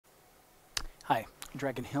Hi,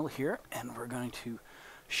 Dragon Hill here, and we're going to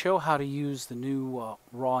show how to use the new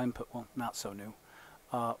raw input, well, not so new,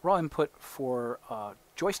 raw input for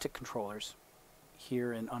joystick controllers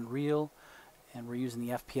here in Unreal, and we're using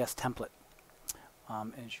the FPS template.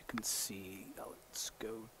 As you can see, let's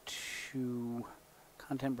go to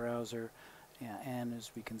Content Browser, and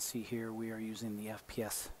as we can see here, we are using the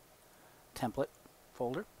FPS template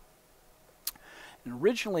folder. And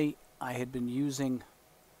originally, I had been using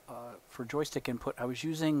for joystick input, I was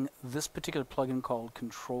using this particular plugin called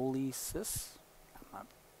Control-E-Sys. I'm not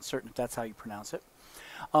certain if that's how you pronounce it.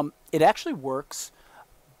 It actually works,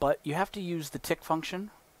 but you have to use the tick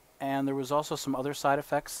function, and there was also some other side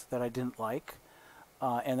effects that I didn't like.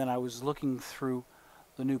 And then I was looking through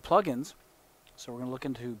the new plugins, so we're going to look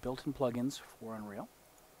into built-in plugins for Unreal.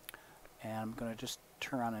 And I'm going to just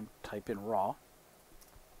turn on and type in raw.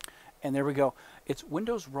 And there we go. It's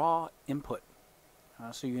Windows Raw Input.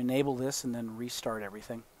 So you enable this and then restart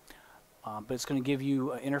everything. But it's going to give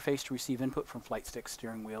you an interface to receive input from flight sticks,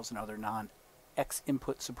 steering wheels, and other non-X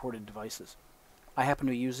input supported devices. I happen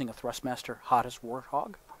to be using a Thrustmaster Hottest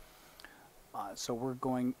Warthog. So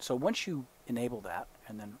once you enable that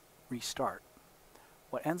and then restart,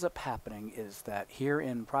 what ends up happening is that here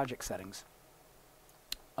in project settings,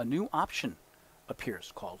 a new option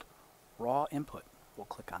appears called raw input. We'll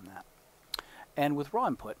click on that. And with raw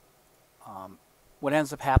input, what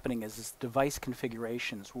ends up happening is this device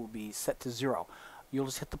configurations will be set to 0. You'll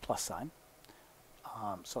just hit the plus sign.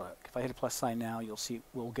 So if I hit a plus sign now, you'll see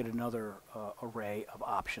we'll get another array of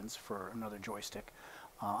options for another joystick.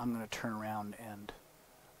 I'm going to turn around and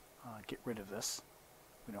get rid of this.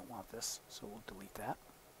 We don't want this, so we'll delete that.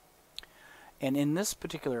 And in this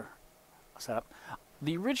particular setup,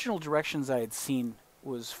 the original directions I had seen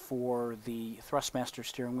was for the Thrustmaster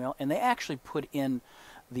steering wheel, and they actually put in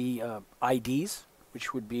the IDs,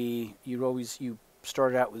 which would be you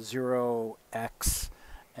started out with 0x,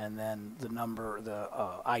 and then the number, the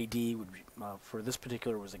ID would be, for this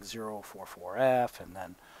particular was like 044F, and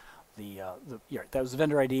then that was the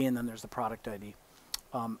vendor ID, and then there's the product ID.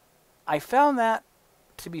 I found that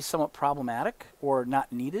to be somewhat problematic or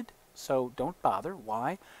not needed, so don't bother.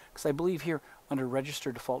 Why? Because I believe here under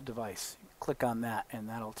Register Default Device, click on that, and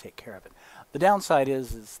that'll take care of it. The downside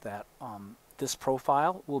is that this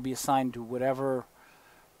profile will be assigned to whatever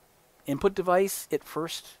input device it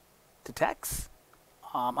first detects.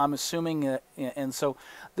 I'm assuming, and so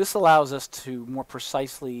this allows us to more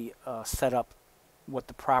precisely set up what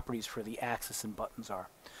the properties for the axis and buttons are.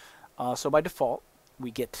 So by default, we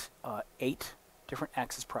get 8 different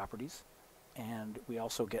axis properties, and we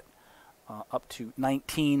also get up to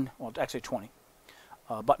 19, well, actually 20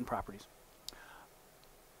 button properties.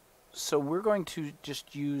 So we're going to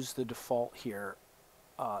just use the default here.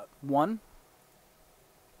 1.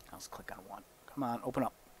 Let's click on 1. Come on, open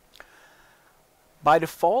up. By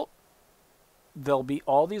default, they'll be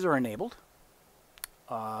all these are enabled.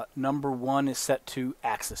 Number 1 is set to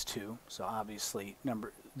axis 2, so obviously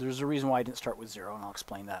there's a reason why I didn't start with 0, and I'll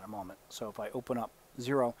explain that in a moment. So if I open up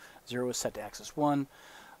 0, 0 is set to axis 1,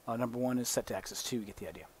 number 1 is set to axis 2, you get the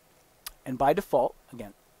idea. And by default,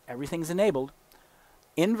 again, everything's enabled.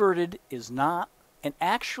 Inverted is not, and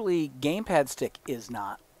actually gamepad stick is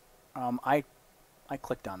not. I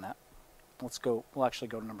clicked on that. Let's go, we'll actually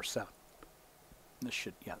go to number 7. This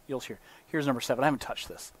should, yeah, you'll hear. Here's number 7. I haven't touched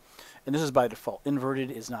this. And this is by default. Inverted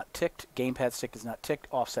is not ticked. Gamepad stick is not ticked.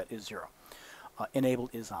 Offset is 0. Enabled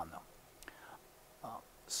is on, though.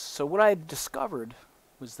 So what I discovered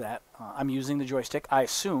was that I'm using the joystick. I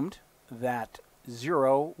assumed that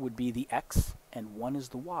 0 would be the X and 1 is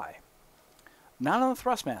the Y. Not on the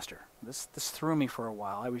Thrustmaster. This threw me for a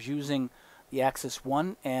while. I was using the axis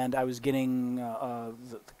 1, and I was getting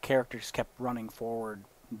the characters kept running forward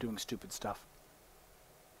and doing stupid stuff.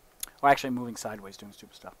 Or actually moving sideways doing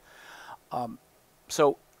stupid stuff.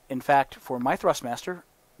 So, in fact, for my Thrustmaster,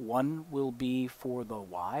 1 will be for the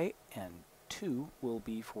Y, and 2 will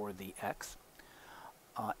be for the X.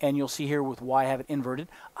 And you'll see here with Y I have it inverted.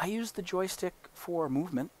 I use the joystick for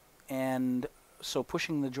movement, and so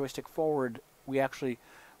pushing the joystick forward, we actually,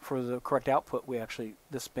 for the correct output,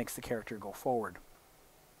 this makes the character go forward.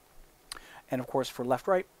 And of course, for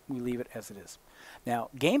left-right, we leave it as it is. Now,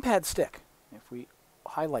 gamepad stick, if we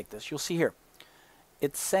highlight this, you'll see here,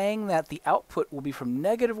 it's saying that the output will be from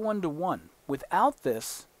 -1 to 1. Without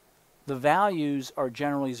this, the values are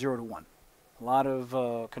generally 0 to 1. A lot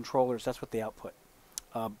of controllers, that's what they output.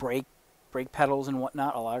 Brake pedals and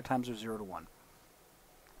whatnot, a lot of times are 0 to 1.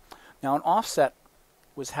 Now, an offset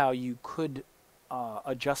was how you could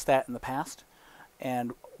adjust that in the past.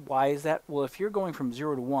 And why is that? Well, if you're going from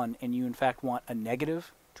 0 to 1 and you in fact want a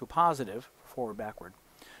negative to a positive forward, backward,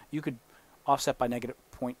 you could offset by negative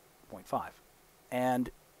 0.5. And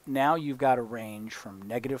now you've got a range from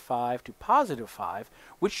 -5 to +5,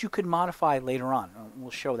 which you could modify later on.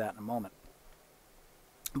 We'll show that in a moment.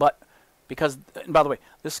 But because, and by the way,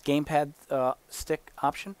 this gamepad stick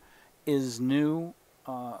option is new.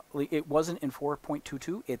 It wasn't in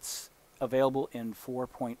 4.22. It's available in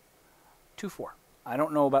 4.24. I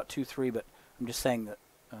don't know about 2.3, but I'm just saying that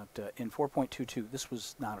in 4.22, this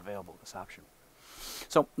was not available, this option.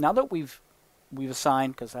 So now that we've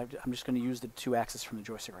assigned, because I'm just going to use the 2 axes from the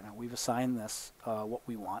joystick right now, we've assigned this what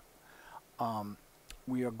we want.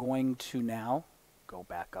 We are going to now go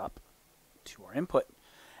back up to our input.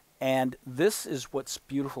 And this is what's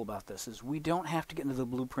beautiful about this, is we don't have to get into the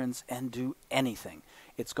blueprints and do anything.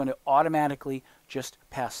 It's going to automatically just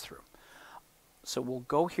pass through. So we'll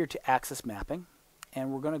go here to axis mapping,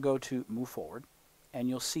 and we're going to go to move forward. And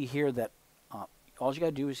you'll see here that all you got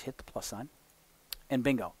to do is hit the plus sign, and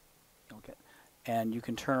bingo. Okay. And you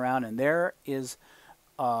can turn around, and there is,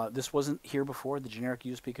 this wasn't here before, the generic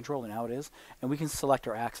USB controller, now it is. And we can select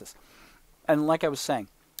our axis. And like I was saying,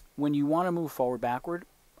 when you want to move forward, backward,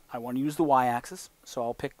 I want to use the y-axis, so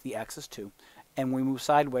I'll pick the axis 2. And when we move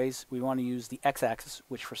sideways, we want to use the x-axis,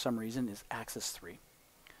 which for some reason is axis 3.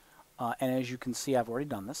 And as you can see, I've already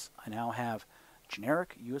done this. I now have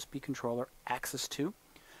generic USB controller, axis 2,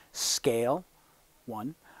 scale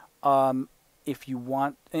 1. If you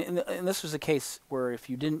want, and this was a case where if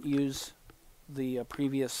you didn't use the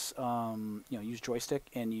previous, use joystick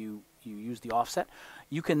and you use the offset,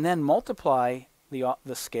 you can then multiply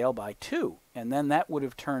the scale by 2, and then that would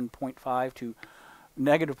have turned -0.5 to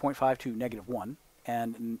 -1,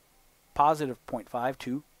 and +0.5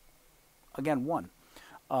 to, again, 1.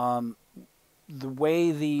 The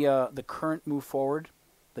way the current move forward,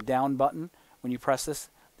 the down button, when you press this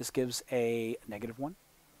gives a -1,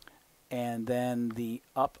 and then the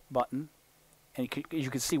up button, and you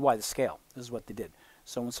can see why the scale. This is what they did.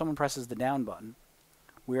 So when someone presses the down button,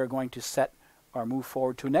 we are going to set our move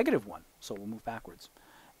forward to a -1, so we'll move backwards.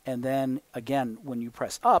 And then again, when you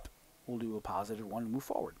press up, we'll do a +1 and move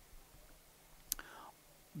forward.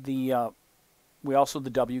 We also, the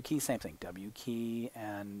W key, same thing, W key,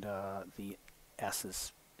 and the S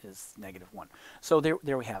is -1. So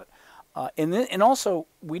there we have it. And also,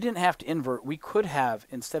 we didn't have to invert. We could have,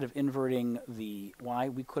 instead of inverting the Y,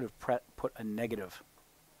 we could have put a -1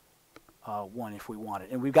 if we wanted,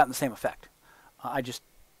 and we've gotten the same effect. I just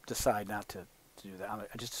decide not to do that. I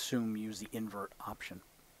just assume use the invert option.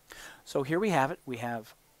 So here we have it. We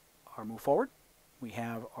have our move forward. We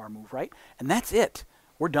have our move right. And that's it.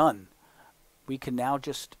 We're done. We can now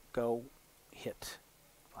just go hit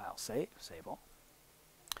File, Save All.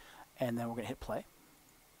 And then we're going to hit Play.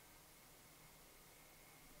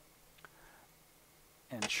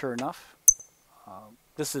 And sure enough,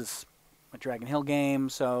 this is a Dragon Hill game,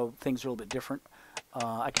 so things are a little bit different.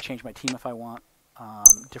 I can change my team if I want.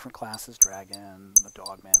 Different classes, dragon, the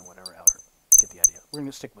dogman, whatever else. Get the idea. We're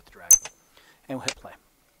going to stick with the dragon. And we'll hit play.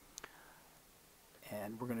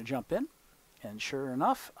 And we're going to jump in. And sure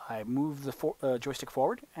enough, I move the joystick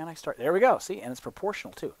forward, and I start. There we go. See? And it's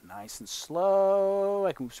proportional, too. Nice and slow.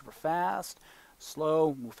 I can move super fast.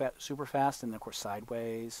 Slow, move super fast, and then, of course,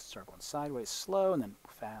 sideways. Start going sideways, slow, and then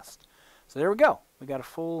fast. So there we go. We got a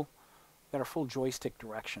full joystick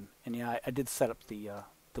direction. And yeah, I did set up the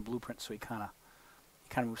blueprint so you kind of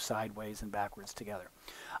move sideways and backwards together.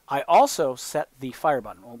 I also set the fire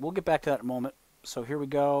button. Well, we'll get back to that in a moment. So here we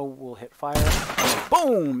go. We'll hit fire. And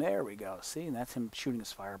boom! There we go. See, and that's him shooting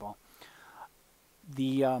his fireball.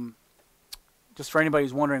 Just for anybody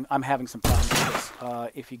who's wondering, I'm having some problems with this.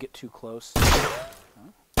 If you get too close,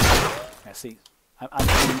 I see.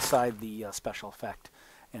 I'm inside the special effect,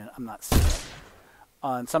 and I'm not seeing it.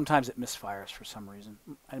 And sometimes it misfires for some reason.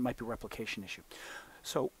 It might be a replication issue.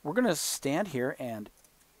 So we're going to stand here and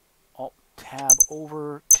Alt-Tab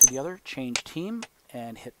over to the other, change team,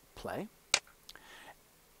 and hit play.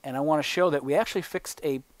 And I want to show that we actually fixed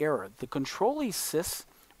a error. The Control-E Sys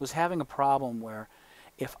was having a problem where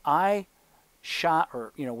if I shot,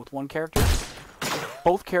 or with one character,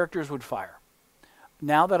 both characters would fire.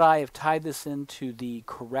 Now that I have tied this into the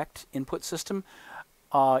correct input system,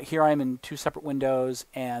 here I am in 2 separate windows,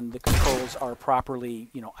 and the controls are properly,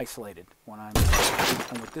 isolated. When I'm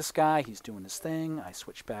with this guy, he's doing his thing. I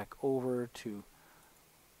switch back over to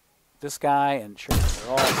this guy, and sure, they're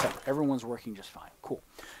all separate. Everyone's working just fine. Cool.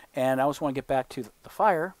 And I also want to get back to the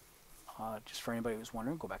fire. Just for anybody who's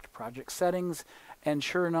wondering, go back to project settings, and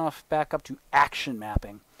sure enough, back up to action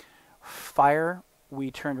mapping. Fire,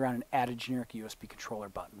 we turned around and added generic USB controller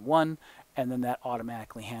button 1, and then that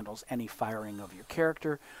automatically handles any firing of your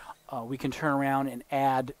character. we can turn around and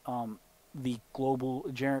add the global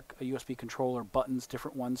generic USB controller buttons,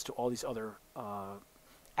 different ones, to all these other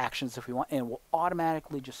actions if we want, and it will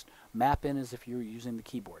automatically just map in as if you were using the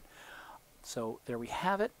keyboard. So there we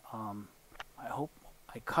have it. I hope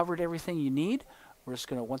I covered everything you need. We're just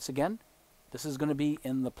going to, once again, this is going to be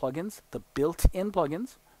in the plugins, the built-in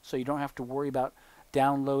plugins, so you don't have to worry about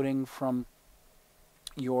downloading from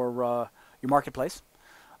your marketplace.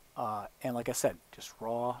 And like I said, just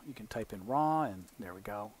raw. You can type in raw, and there we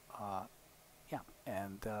go. Yeah,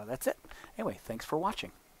 and that's it. Anyway, thanks for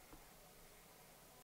watching.